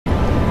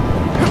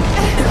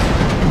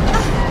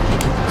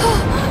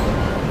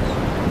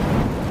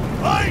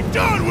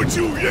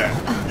get you yet!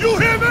 You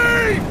hear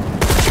me?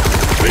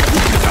 Think you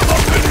can come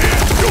up in here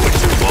and do what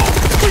you want?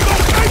 We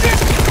gonna make it?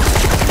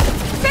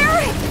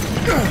 Barry!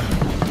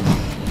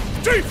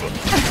 Tifa!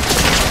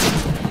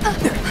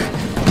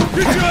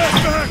 Get your ass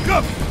back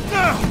up!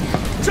 Now!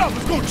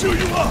 Chopper's gonna chew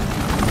you up!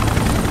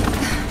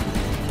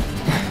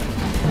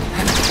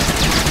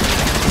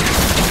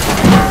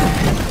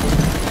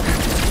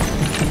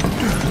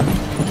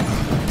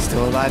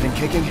 Still alive and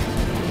kicking?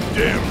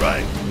 Damn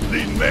right!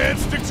 Leading man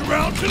sticks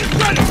around to the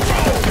credits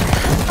roll!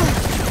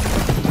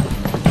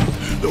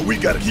 Though we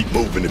gotta keep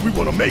moving if we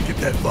wanna make it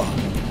that far.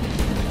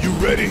 You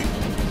ready?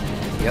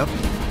 Yep.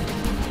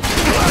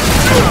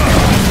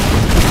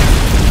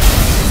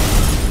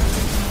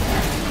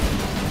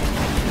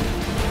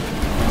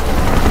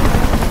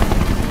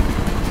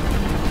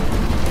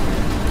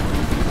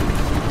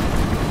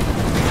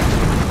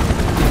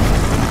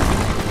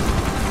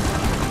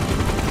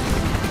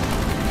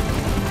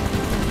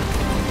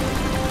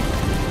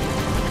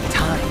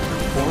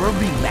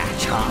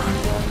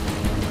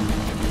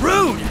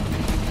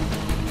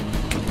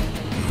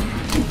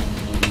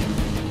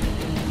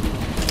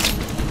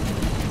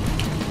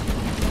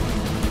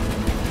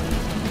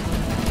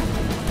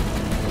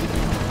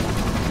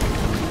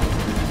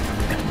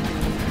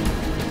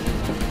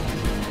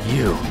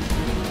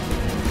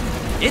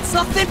 It's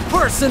nothing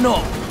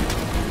personal,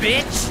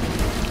 bitch!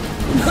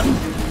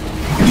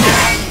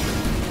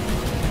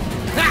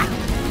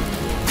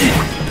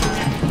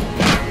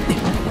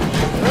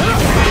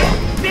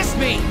 Miss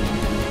me!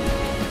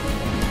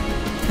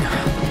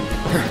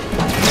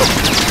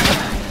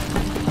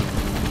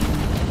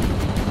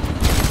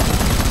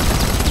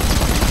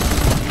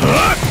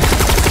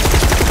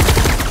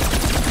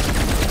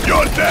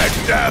 You're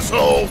next,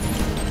 asshole!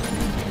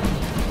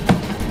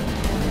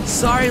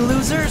 Sorry,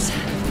 losers.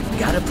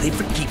 Gotta play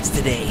for keeps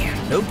today.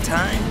 No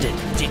time to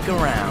dick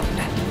around.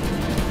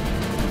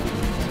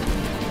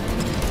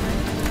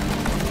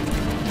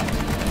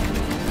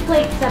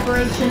 Plate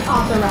separation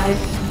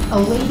authorized.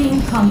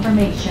 Awaiting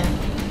confirmation.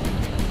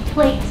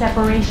 Plate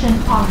separation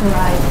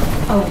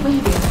authorized.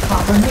 Awaiting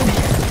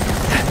confirmation.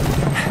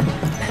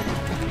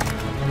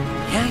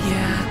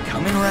 Yeah,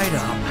 coming right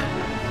up.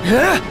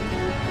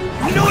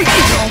 No, you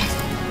don't!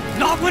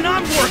 Not when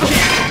I'm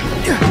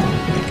working!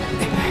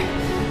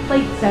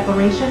 Plate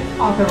separation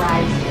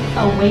authorized.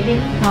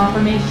 Awaiting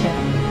confirmation.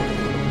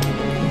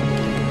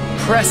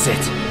 Press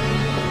it.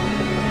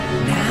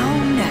 Now.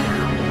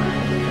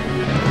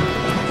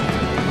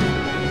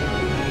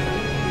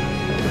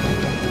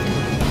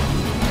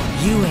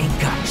 You ain't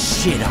got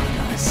shit on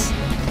us.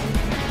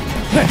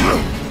 Don't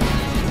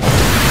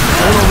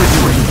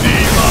overdo it.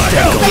 Need my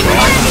help,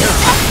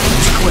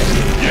 Quit.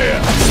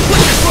 Yeah.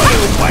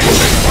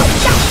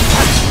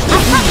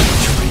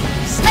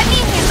 Let me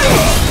handle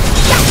it.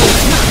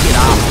 Get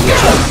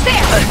off.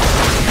 There!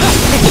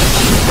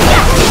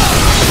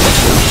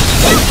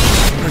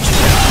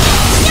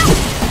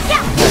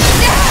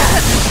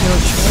 No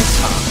choice,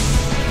 huh?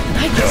 I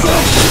guess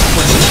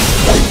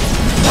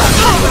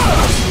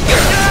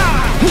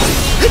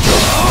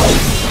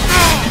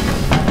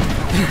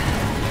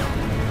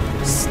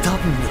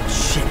stubborn little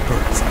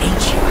shitbirds,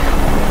 ain't you?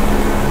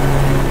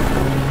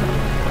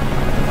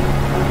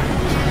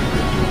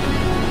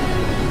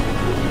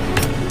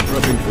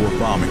 Prepping for a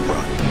bombing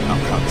run.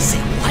 I'm coming.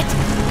 Say what?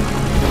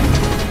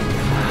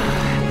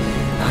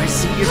 I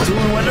see you're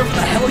doing whatever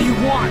the hell you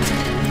want.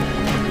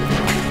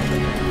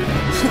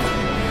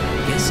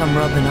 Guess I'm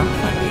rubbing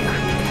off on you.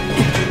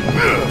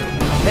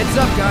 Heads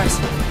up, guys.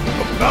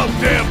 About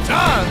damn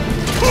time!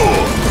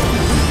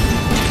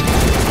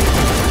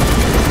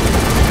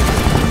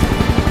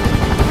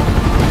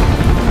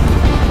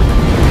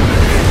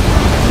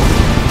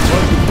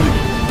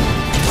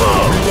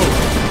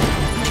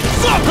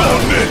 Fuck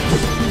on this!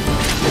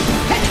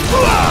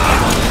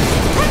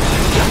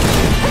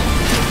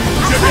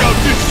 Check out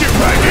this shit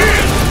right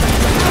here!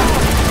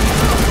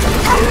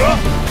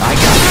 I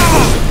got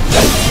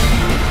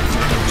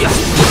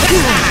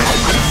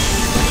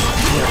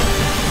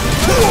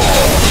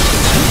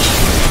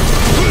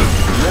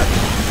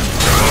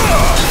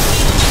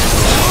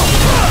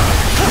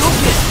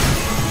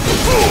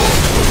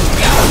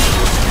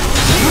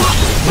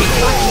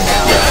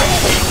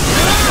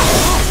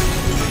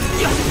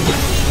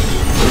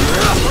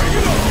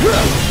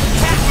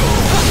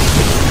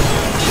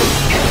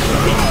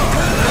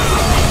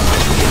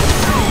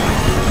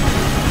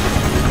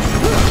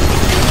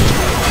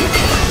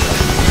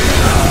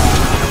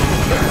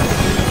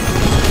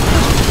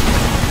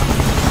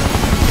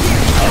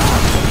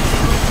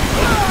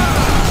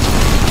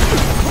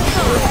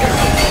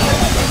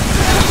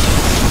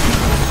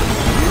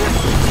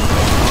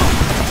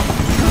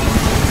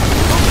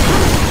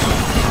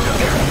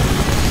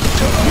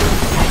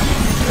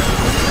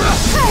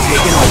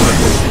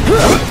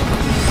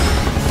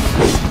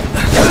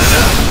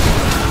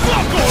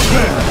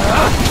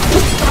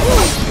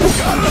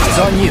It's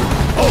on you.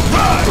 All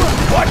right,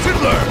 watch and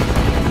learn.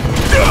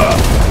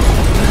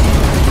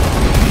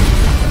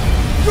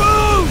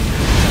 Move!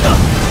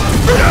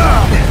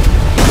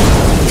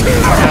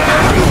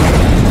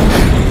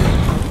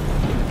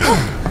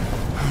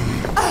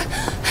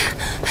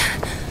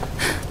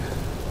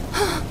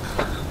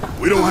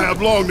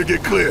 long to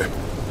get clear?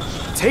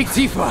 Take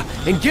Tifa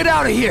and get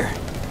out of here!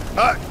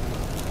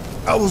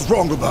 I was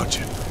wrong about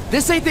you.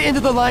 This ain't the end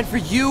of the line for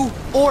you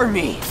or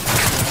me.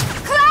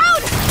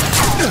 Cloud!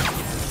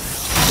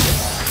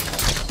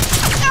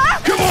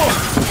 Come on!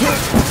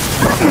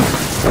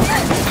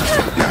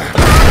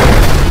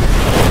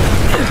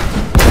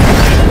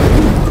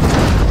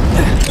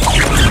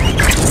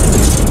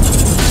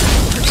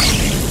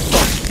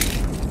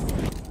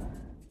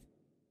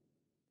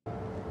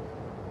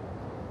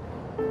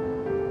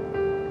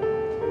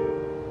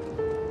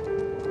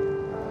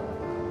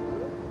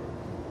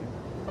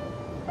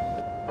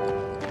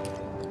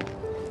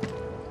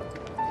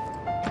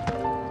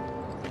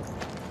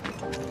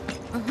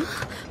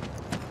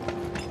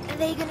 Are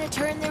they gonna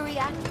turn the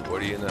reactor?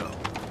 What do you know?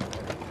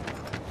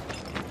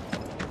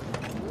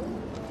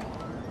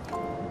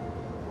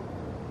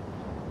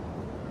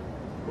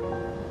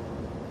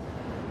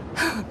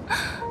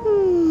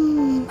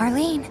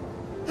 Marlene.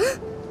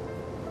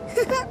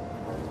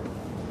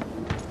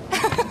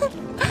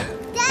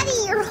 Daddy,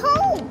 you're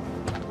home!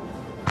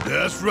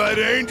 That's right,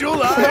 Angel, I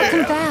Welcome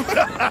am.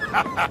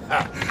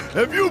 back.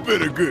 Have you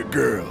been a good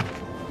girl?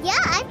 Yeah,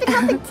 I've been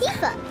helping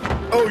Tifa.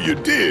 Oh, you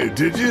did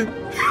you?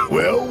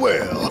 Well,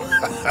 well.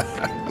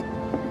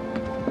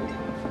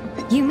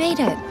 You made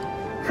it.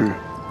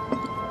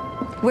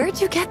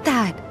 Where'd you get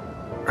that?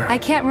 I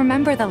can't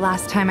remember the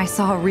last time I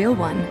saw a real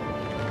one.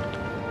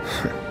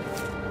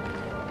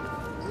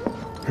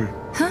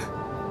 Huh?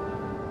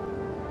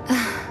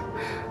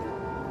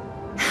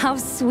 How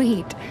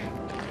sweet.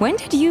 When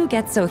did you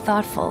get so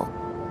thoughtful?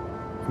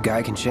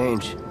 Guy can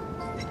change.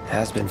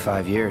 Has been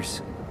 5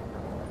 years.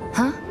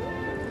 Huh?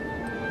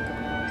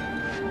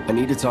 I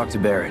need to talk to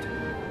Barrett.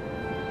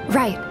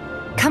 Right.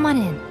 Come on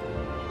in.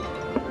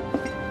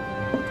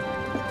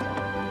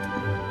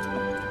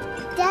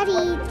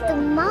 Daddy, the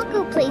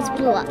Mako place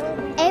blew up.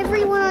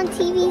 Everyone on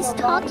TV's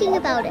talking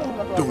about it.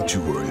 Don't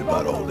you worry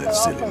about all that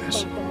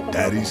silliness.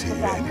 Daddy's here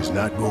and he's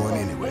not going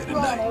anywhere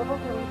tonight.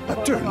 Now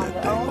turn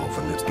that thing off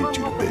and let's get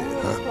you to bed,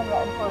 huh?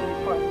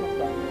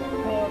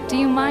 Do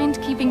you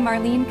mind keeping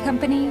Marlene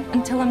company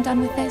until I'm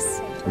done with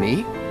this?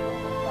 Me?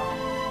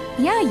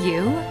 Yeah,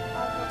 you.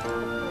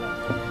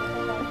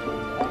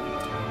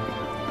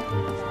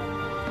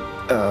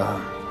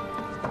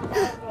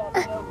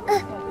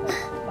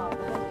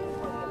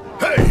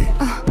 Hey!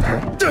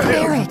 What the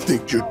hell you Barrett.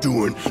 think you're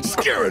doing,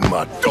 scaring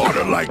my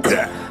daughter like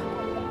that?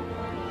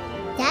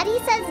 Daddy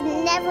says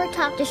never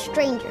talk to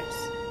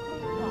strangers.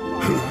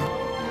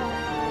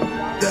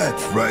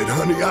 That's right,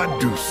 honey, I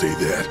do say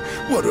that.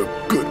 What a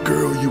good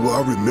girl you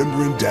are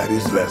remembering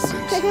Daddy's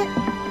lessons.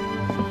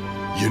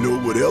 You know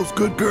what else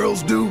good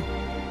girls do?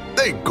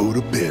 They go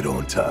to bed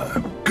on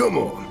time. Come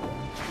on.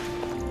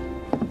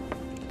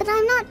 But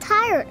I'm not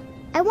tired.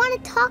 I want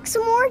to talk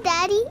some more,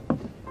 Daddy.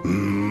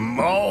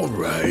 All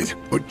right,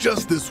 but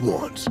just this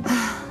once.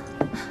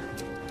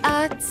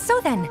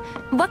 So then,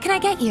 what can I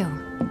get you?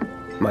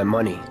 My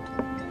money.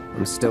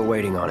 I'm still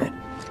waiting on it.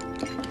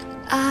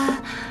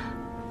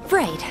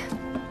 Right.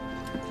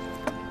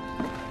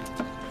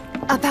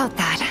 About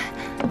that,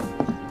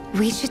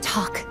 we should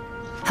talk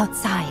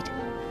outside.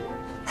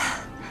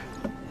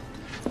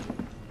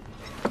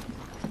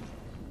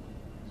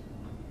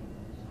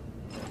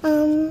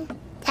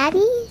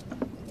 Daddy?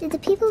 Did the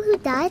people who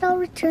died all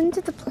return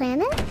to the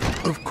planet?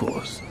 Of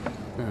course.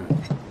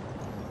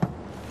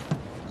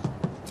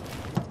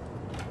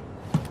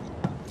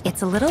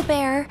 It's a little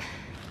bare,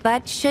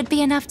 but should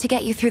be enough to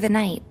get you through the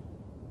night.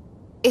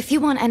 If you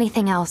want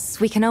anything else,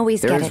 we can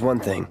always get it. There's one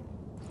thing.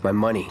 My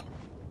money.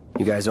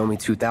 You guys owe me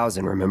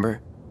 2,000,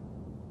 remember?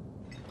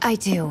 I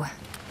do.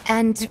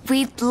 And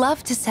we'd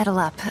love to settle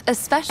up,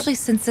 especially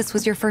since this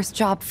was your first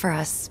job for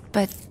us,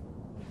 but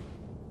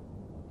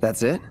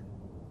That's it?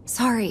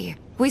 sorry.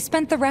 We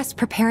spent the rest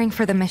preparing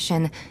for the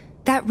mission.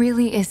 That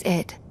really is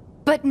it.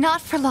 But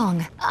not for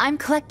long. I'm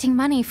collecting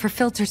money for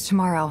filters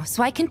tomorrow,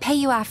 so I can pay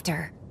you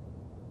after.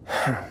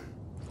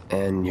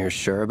 And you're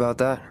sure about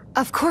that?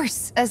 Of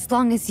course, as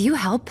long as you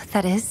help,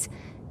 that is.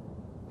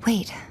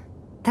 Wait,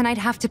 then I'd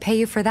have to pay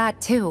you for that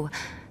too.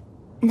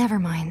 Never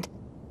mind.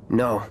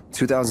 No,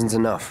 2,000's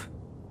enough.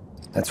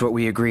 That's what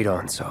we agreed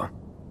on, so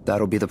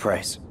that'll be the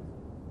price.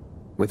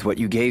 With what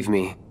you gave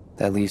me,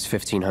 that leaves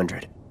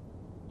 1,500.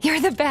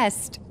 You're the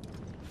best.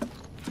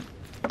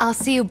 I'll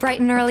see you bright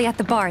and early at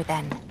the bar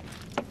then.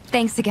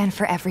 Thanks again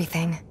for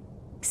everything.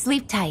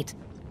 Sleep tight.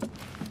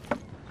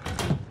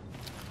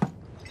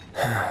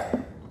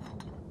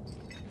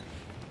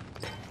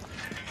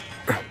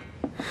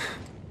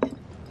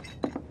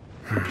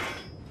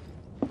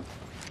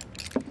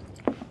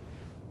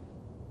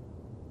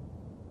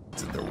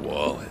 It's in their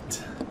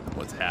wallet.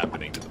 What's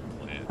happening to the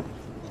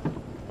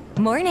planet?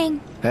 Morning.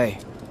 Hey,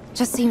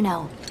 Just so you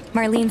know,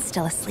 Marlene's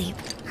still asleep.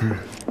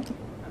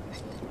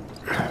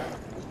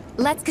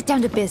 Let's get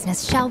down to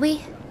business, shall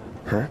we?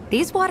 Huh?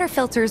 These water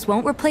filters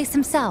won't replace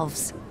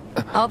themselves.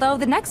 Although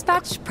the next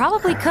batch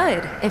probably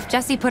could, if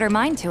Jessie put her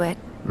mind to it.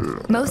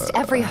 Most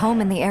every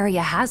home in the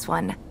area has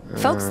one.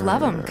 Folks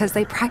love them because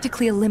they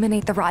practically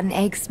eliminate the rotten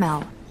egg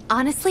smell.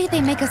 Honestly,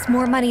 they make us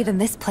more money than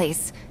this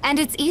place. And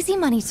it's easy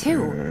money,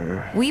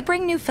 too. We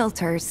bring new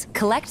filters,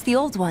 collect the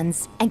old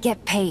ones, and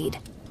get paid.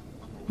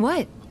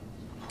 What?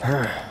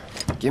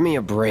 Give me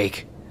a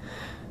break.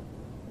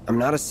 I'm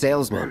not a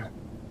salesman.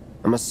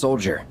 I'm a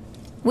soldier.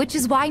 Which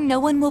is why no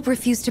one will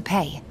refuse to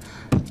pay.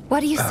 What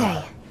do you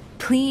say?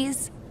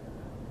 Please?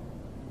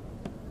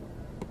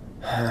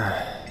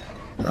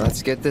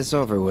 Let's get this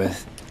over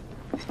with.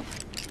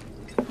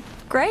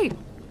 Great.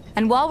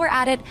 And while we're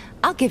at it,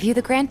 I'll give you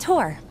the grand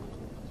tour.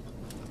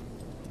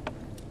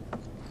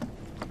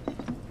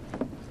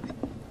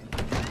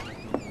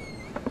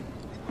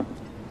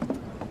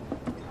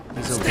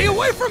 Stay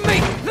away from me!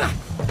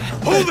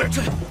 Hold it!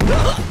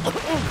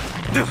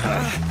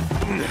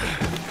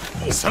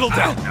 Settle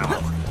down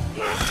now.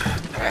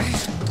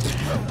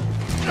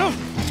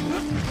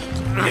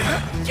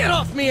 Get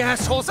off me,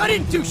 assholes! I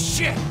didn't do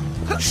shit!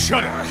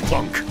 Shut up,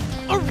 punk.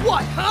 Or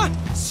what, huh?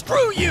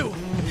 Screw you!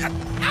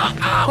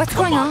 What's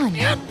going on?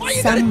 Man. Why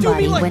you gotta do me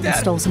Somebody like went and that?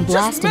 stole some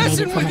Just blasting data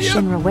messing from a with you.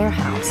 Shinra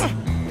warehouse.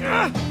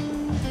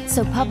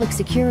 So public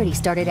security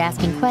started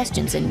asking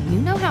questions, and you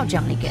know how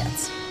Johnny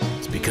gets.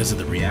 It's because of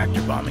the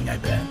reactor bombing, I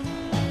bet.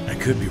 I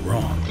could be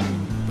wrong,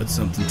 but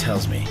something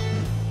tells me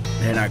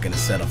they're not gonna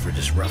settle for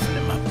just roughing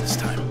him up this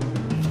time.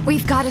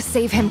 We've got to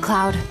save him,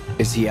 Cloud.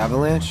 Is he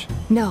Avalanche?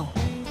 No.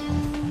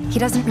 He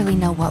doesn't really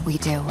know what we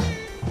do.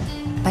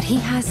 But he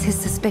has his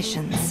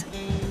suspicions.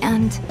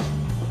 And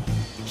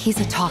he's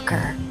a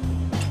talker.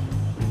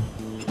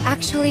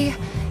 Actually,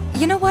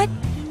 you know what?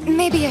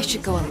 Maybe I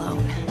should go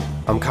alone.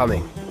 I'm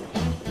coming.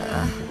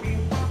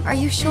 Are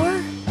you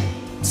sure?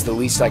 It's the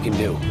least I can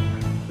do.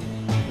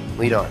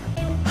 Lead on.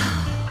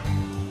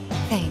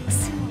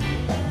 Thanks.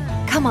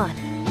 Come on.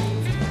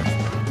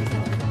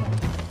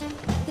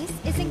 This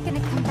isn't gonna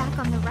come back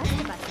on the rest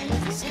of us.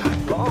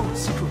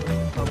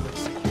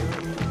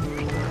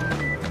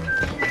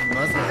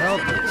 Must have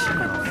helped it, you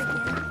know.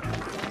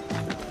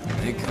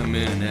 They come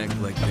in and act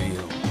like they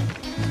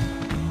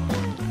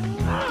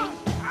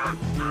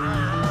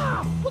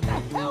What the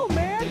hell,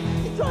 man?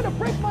 You trying to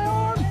break my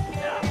arm?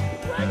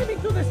 Dragging me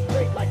through the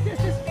street like this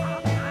is...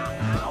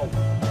 Ow!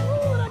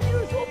 Oh, an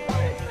unusual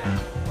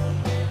punishment!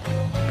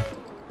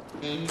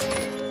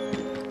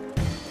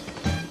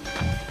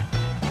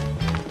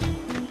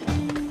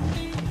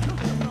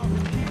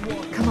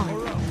 Come on.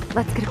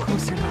 Let's get a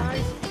closer look.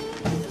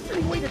 Is this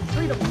any way to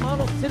treat a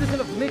model citizen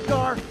of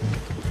Midgar?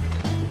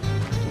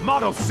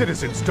 Model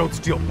citizens don't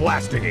steal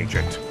blasting,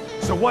 Agent.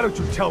 So why don't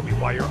you tell me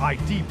why your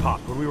ID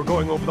popped when we were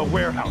going over the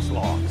warehouse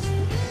logs?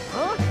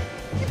 Huh?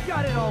 You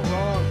got it all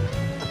wrong.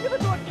 I've never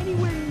gone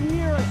anywhere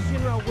near a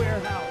Shinra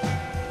warehouse.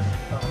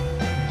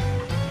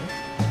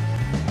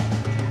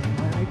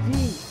 My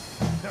ID.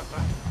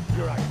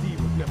 Your ID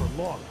was never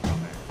logged,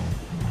 dumbass.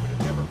 But it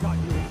never got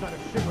you inside a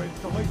Shinra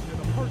installation in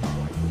the first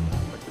place.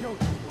 But don't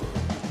you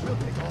worry. We'll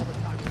take all the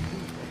time we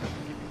need to help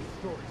you get the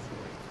story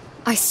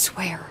straight. I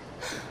swear.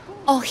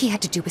 All he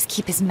had to do was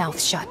keep his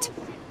mouth shut.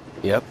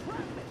 Yep.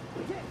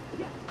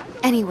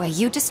 Anyway,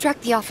 you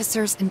distract the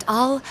officers and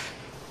I'll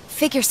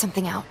figure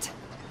something out.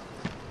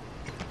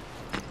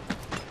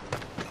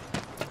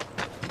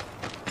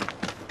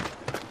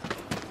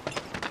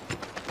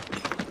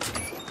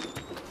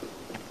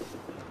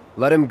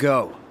 Let him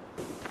go.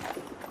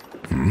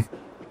 Who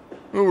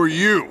are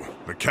you?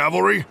 The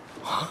cavalry?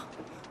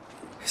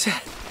 Is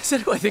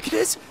that who I think it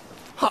is?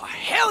 Oh,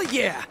 hell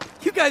yeah!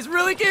 You guys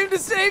really came to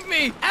save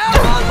me!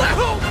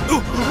 Ow!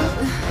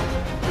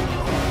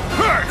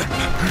 Hey!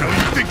 What do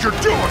you think you're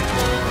doing?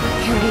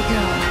 Here we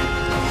go.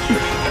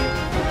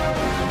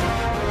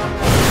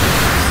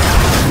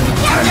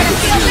 You're gonna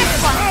feel this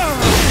one!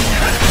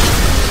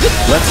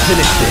 Let's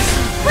finish this.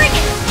 Bring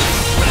it!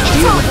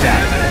 Deal with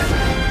that.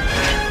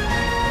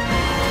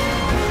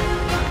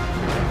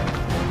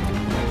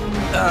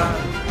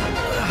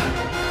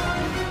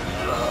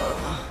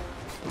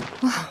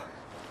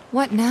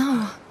 What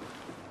now?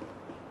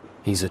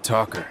 He's a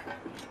talker.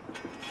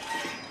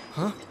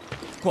 Huh?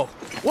 Whoa!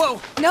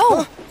 Whoa!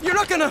 No! You're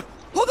not gonna...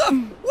 Hold up!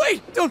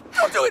 Wait! Don't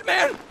do it,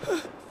 man!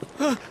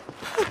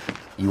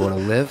 You want to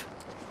live?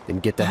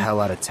 Then get the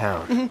hell out of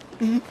town.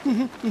 You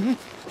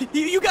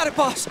got it,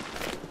 boss!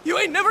 You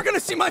ain't never gonna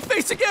see my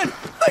face again!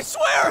 I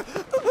swear!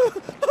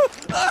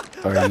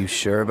 Are you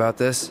sure about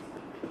this?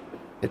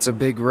 It's a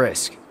big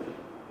risk.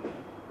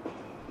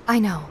 I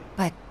know,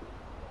 but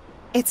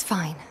it's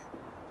fine.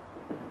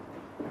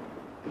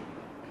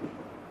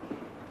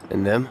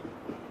 And them?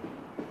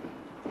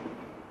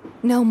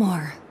 No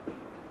more.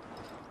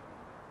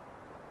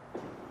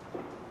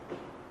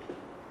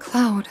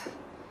 Cloud,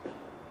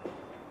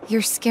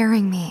 you're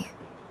scaring me.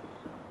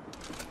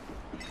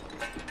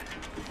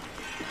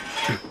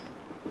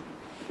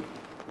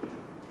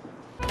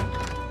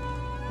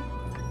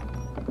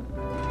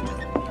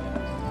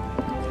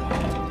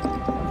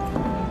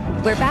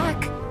 We're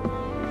back.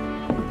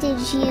 Did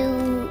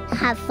you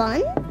have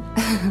fun?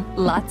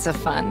 Lots of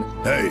fun.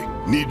 Hey,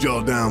 need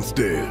y'all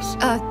downstairs.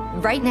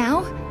 Right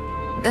now?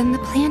 Then the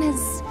plan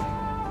is...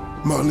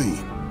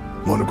 Marlene,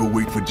 wanna go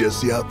wait for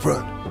Jesse out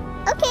front?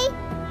 Okay.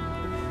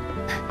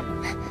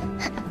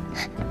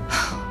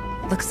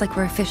 looks like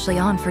we're officially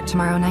on for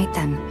tomorrow night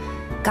then.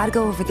 Gotta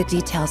go over the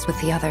details with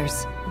the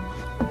others.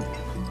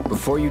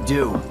 Before you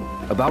do,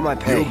 about my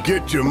pay... You'll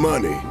get your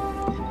money.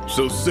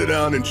 So sit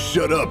down and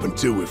shut up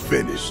until we're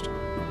finished.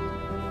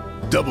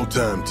 Double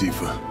time,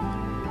 Tifa.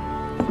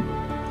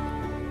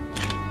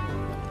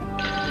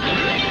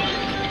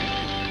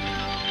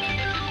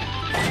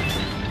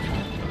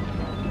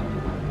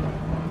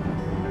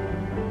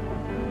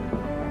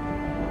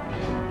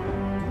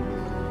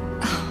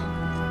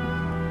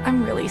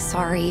 I'm really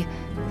sorry,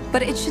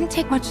 but it shouldn't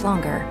take much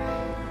longer.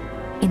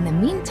 In the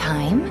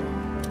meantime...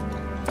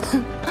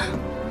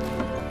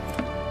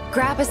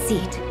 grab a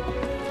seat.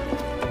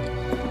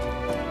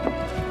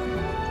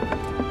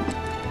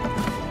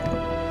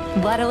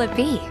 What'll it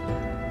be?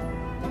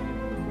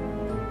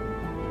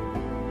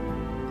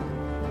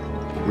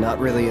 Not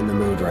really in the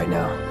mood right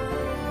now.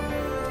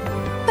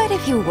 But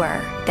if you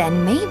were,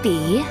 then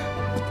maybe...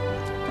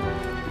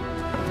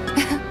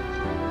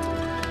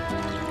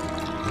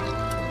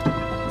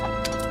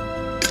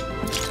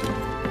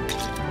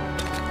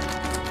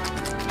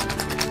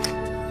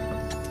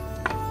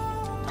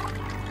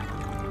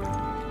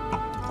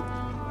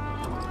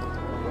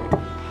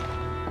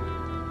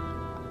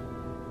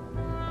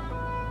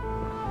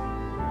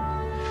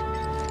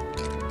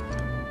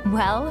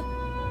 Well,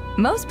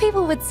 most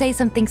people would say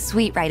something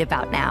sweet right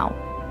about now.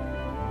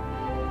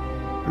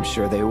 I'm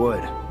sure they would.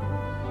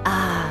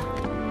 Ah,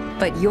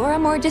 but you're a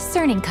more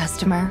discerning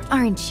customer,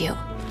 aren't you?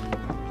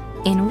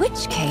 In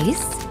which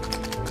case...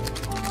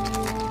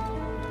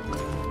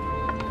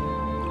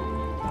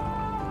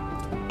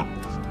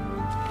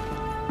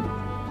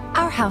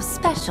 our house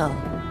special,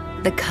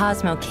 the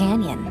Cosmo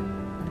Canyon.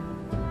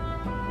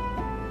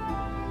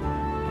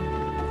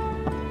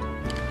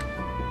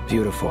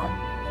 Beautiful.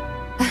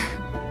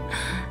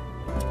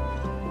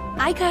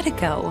 I gotta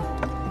go.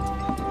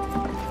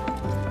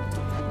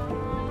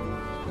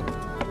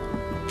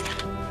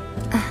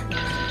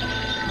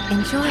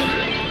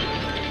 Enjoy.